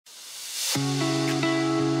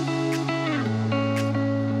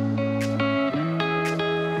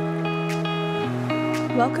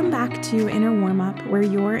Welcome back to Inner Warmup, where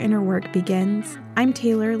your inner work begins. I'm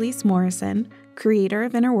Taylor Elyse Morrison, creator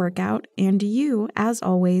of Inner Workout, and you, as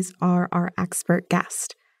always, are our expert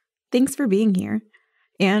guest. Thanks for being here,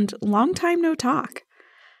 and long time no talk.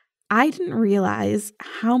 I didn't realize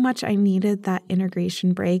how much I needed that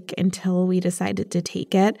integration break until we decided to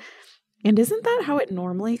take it. And isn't that how it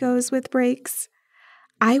normally goes with breaks?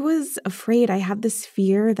 I was afraid. I had this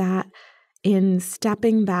fear that in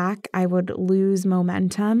stepping back, I would lose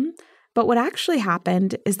momentum. But what actually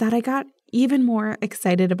happened is that I got even more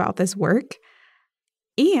excited about this work.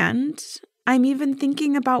 And I'm even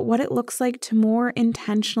thinking about what it looks like to more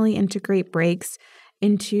intentionally integrate breaks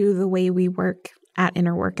into the way we work at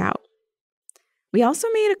Inner Workout. We also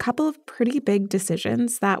made a couple of pretty big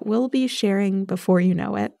decisions that we'll be sharing before you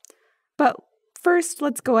know it. But first,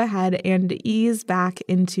 let's go ahead and ease back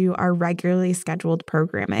into our regularly scheduled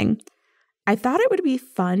programming. I thought it would be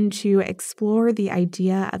fun to explore the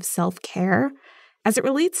idea of self-care as it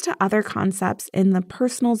relates to other concepts in the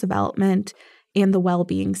personal development and the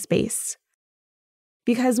well-being space.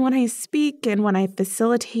 Because when I speak and when I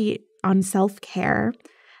facilitate on self-care,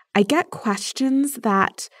 I get questions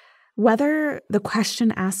that, whether the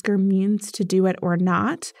question asker means to do it or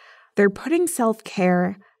not, they're putting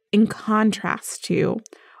self-care in contrast to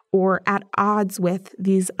or at odds with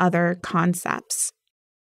these other concepts.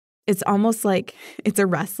 It's almost like it's a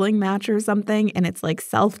wrestling match or something, and it's like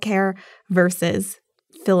self-care versus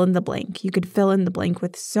fill in the blank. You could fill in the blank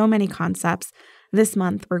with so many concepts. This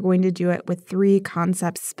month, we're going to do it with 3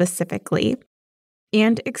 concepts specifically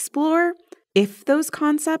and explore if those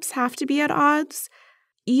concepts have to be at odds,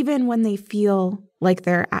 even when they feel like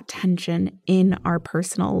they're at tension in our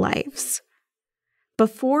personal lives.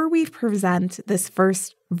 Before we present this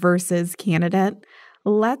first versus candidate,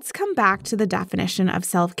 let's come back to the definition of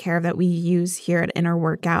self-care that we use here at Inner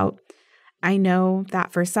Workout. I know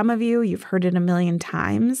that for some of you, you've heard it a million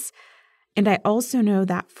times. And I also know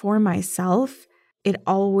that for myself, it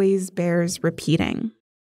always bears repeating.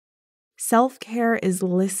 Self-care is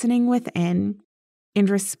listening within and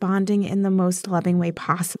responding in the most loving way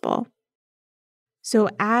possible. So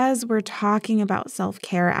as we're talking about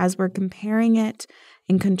self-care, as we're comparing it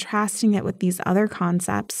and contrasting it with these other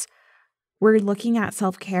concepts, we're looking at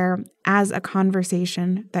self-care as a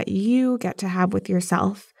conversation that you get to have with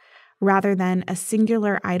yourself rather than a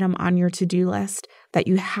singular item on your to-do list that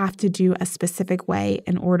you have to do a specific way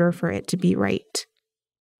in order for it to be right.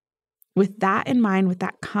 With that in mind, with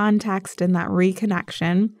that context and that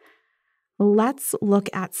reconnection, let's look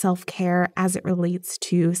at self-care as it relates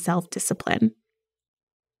to self-discipline.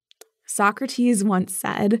 Socrates once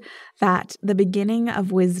said that the beginning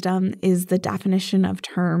of wisdom is the definition of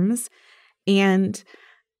terms. And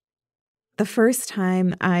the first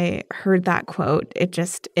time I heard that quote, it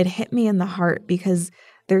hit me in the heart because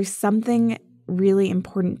there's something really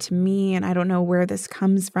important to me, and I don't know where this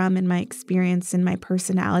comes from in my experience and my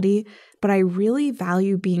personality, but I really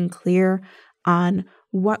value being clear on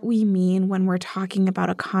what we mean when we're talking about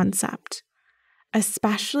a concept,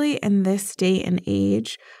 especially in this day and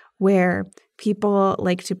age where people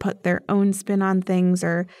like to put their own spin on things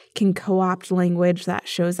or can co-opt language that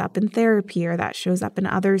shows up in therapy or that shows up in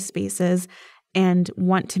other spaces and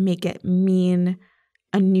want to make it mean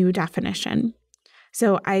a new definition.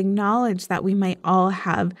 So I acknowledge that we might all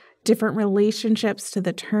have different relationships to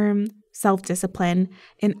the term self-discipline,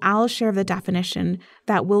 and I'll share the definition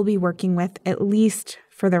that we'll be working with at least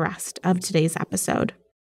for the rest of today's episode.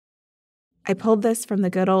 I pulled this from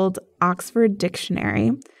the good old Oxford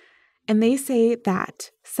Dictionary, and they say that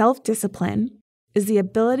self-discipline is the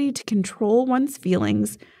ability to control one's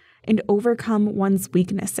feelings and overcome one's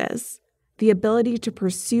weaknesses, the ability to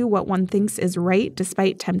pursue what one thinks is right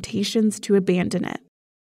despite temptations to abandon it.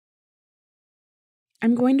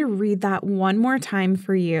 I'm going to read that one more time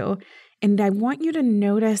for you, and I want you to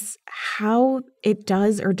notice how it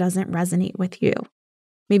does or doesn't resonate with you.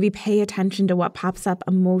 Maybe pay attention to what pops up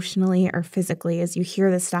emotionally or physically as you hear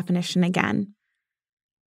this definition again.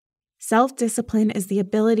 Self-discipline is the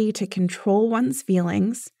ability to control one's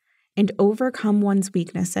feelings and overcome one's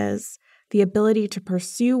weaknesses, the ability to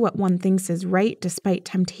pursue what one thinks is right despite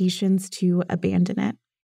temptations to abandon it.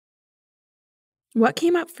 What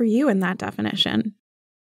came up for you in that definition?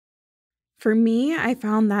 For me, I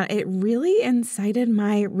found that it really incited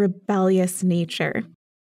my rebellious nature.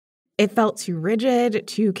 It felt too rigid,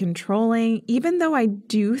 too controlling, even though I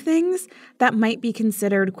do things that might be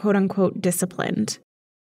considered quote-unquote disciplined.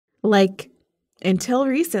 Like, until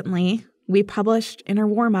recently, we published Inner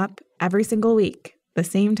Warmup every single week. the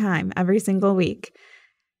same time every single week.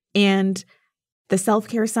 And the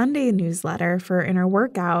Self-Care Sunday newsletter for Inner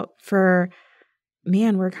Workout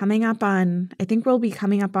we're coming up on, I think we'll be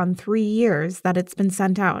coming up on 3 years that it's been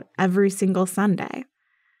sent out every single Sunday.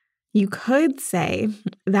 You could say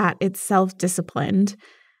that it's self-disciplined,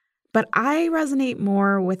 but I resonate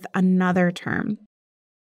more with another term.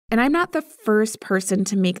 And I'm not the first person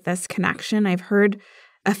to make this connection. I've heard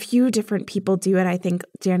a few different people do it. I think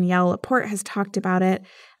Danielle Laporte has talked about it.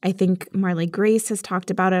 I think Marley Grace has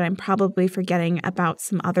talked about it. I'm probably forgetting about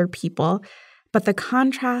some other people. But the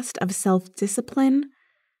contrast of self-discipline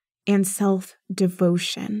and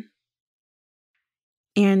self-devotion.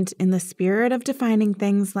 And in the spirit of defining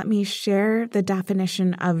things, let me share the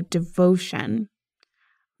definition of devotion.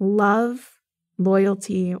 Love,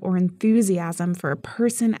 loyalty, or enthusiasm for a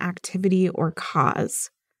person, activity, or cause.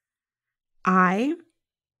 I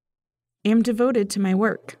am devoted to my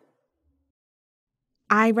work.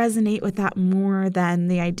 I resonate with that more than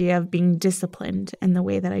the idea of being disciplined in the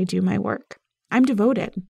way that I do my work. I'm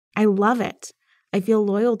devoted. I love it. I feel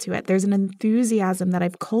loyal to it. There's an enthusiasm that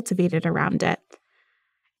I've cultivated around it.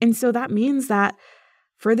 And so that means that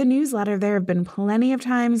for the newsletter, there have been plenty of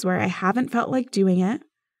times where I haven't felt like doing it,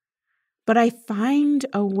 but I find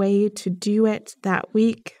a way to do it that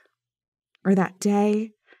week or that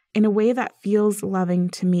day in a way that feels loving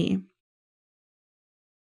to me.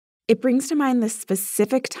 It brings to mind this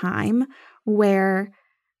specific time where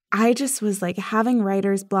I just was like having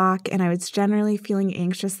writer's block and I was generally feeling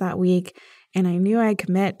anxious that week. And I knew I'd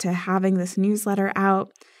commit to having this newsletter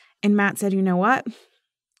out. And Matt said, you know what?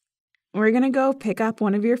 We're going to go pick up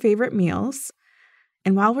one of your favorite meals.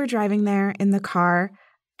 And while we're driving there in the car,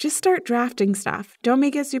 just start drafting stuff. Don't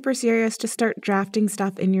make it super serious. Just start drafting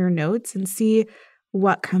stuff in your notes and see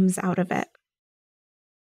what comes out of it.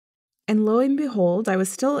 And lo and behold, I was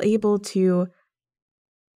still able to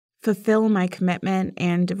fulfill my commitment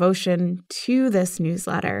and devotion to this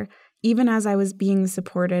newsletter, even as I was being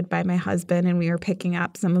supported by my husband and we were picking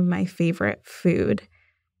up some of my favorite food.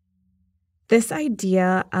 This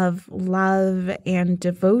idea of love and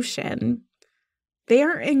devotion, they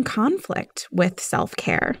are in conflict with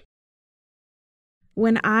self-care.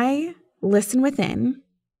 When I listen within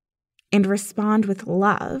and respond with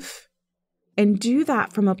love and do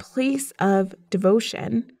that from a place of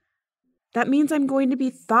devotion, that means I'm going to be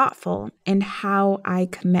thoughtful in how I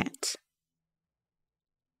commit.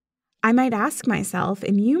 I might ask myself,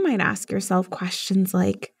 and you might ask yourself questions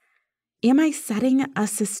like, am I setting a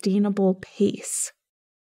sustainable pace?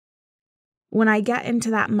 When I get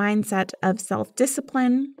into that mindset of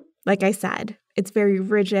self-discipline, like I said, it's very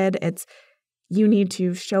rigid. It's you need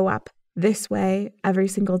to show up this way every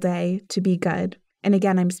single day to be good. And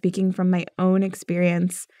again, I'm speaking from my own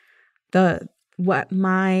experience, what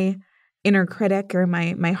my inner critic or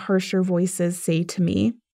my harsher voices say to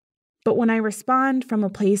me. But when I respond from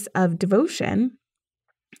a place of devotion,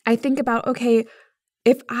 I think about, okay,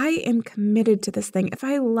 if I am committed to this thing, if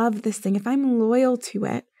I love this thing, if I'm loyal to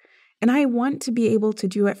it, and I want to be able to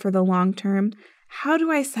do it for the long term, how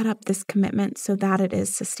do I set up this commitment so that it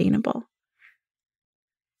is sustainable?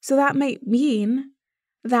 So that might mean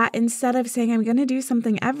that instead of saying I'm going to do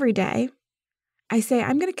something every day, I say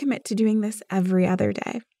I'm going to commit to doing this every other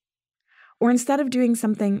day. Or instead of doing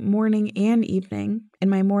something morning and evening in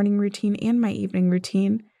my morning routine and my evening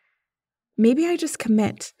routine, maybe I just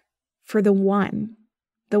commit for the one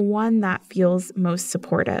that feels most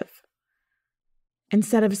supportive.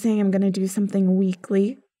 Instead of saying I'm going to do something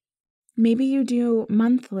weekly, maybe you do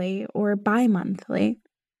monthly or bi-monthly.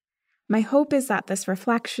 My hope is that this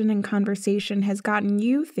reflection and conversation has gotten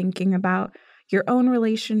you thinking about your own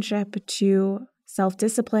relationship to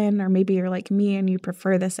self-discipline, or maybe you're like me and you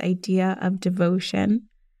prefer this idea of devotion.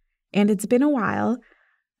 And it's been a while,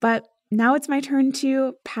 but now it's my turn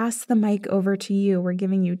to pass the mic over to you. We're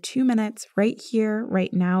giving you 2 minutes right here,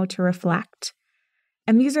 right now to reflect.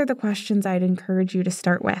 And these are the questions I'd encourage you to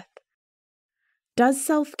start with. Does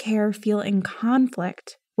self-care feel in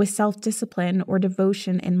conflict with self-discipline or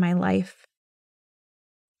devotion in my life?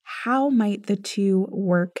 How might the two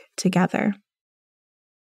work together?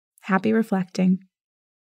 Happy reflecting.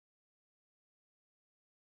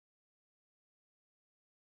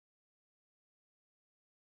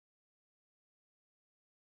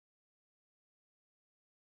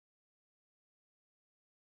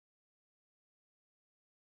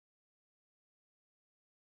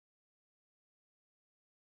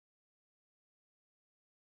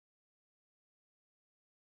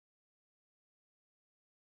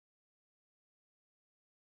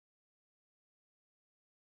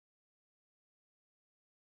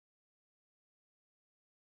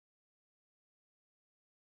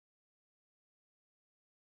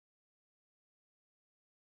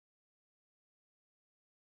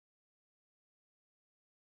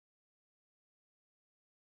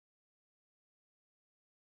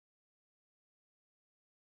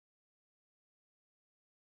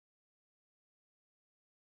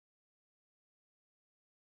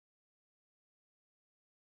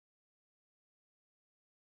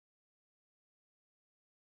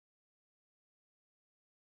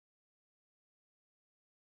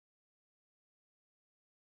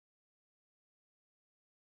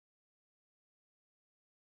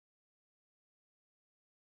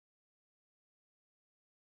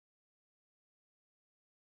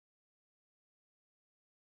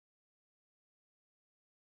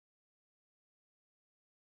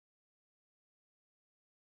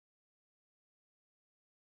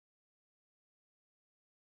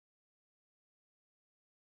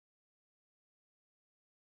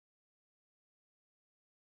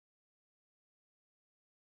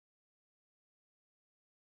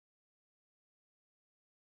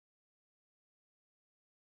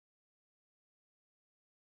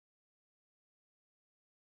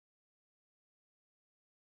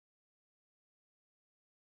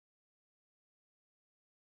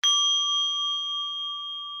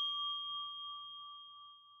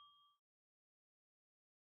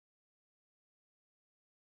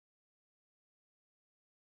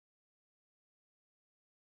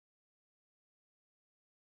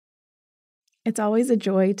 It's always a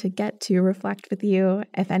joy to get to reflect with you.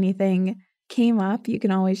 If anything came up, you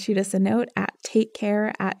can always shoot us a note at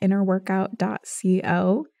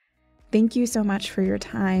takecare@innerworkout.co. Thank you so much for your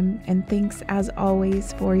time, and thanks as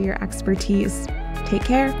always for your expertise. Take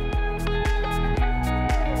care.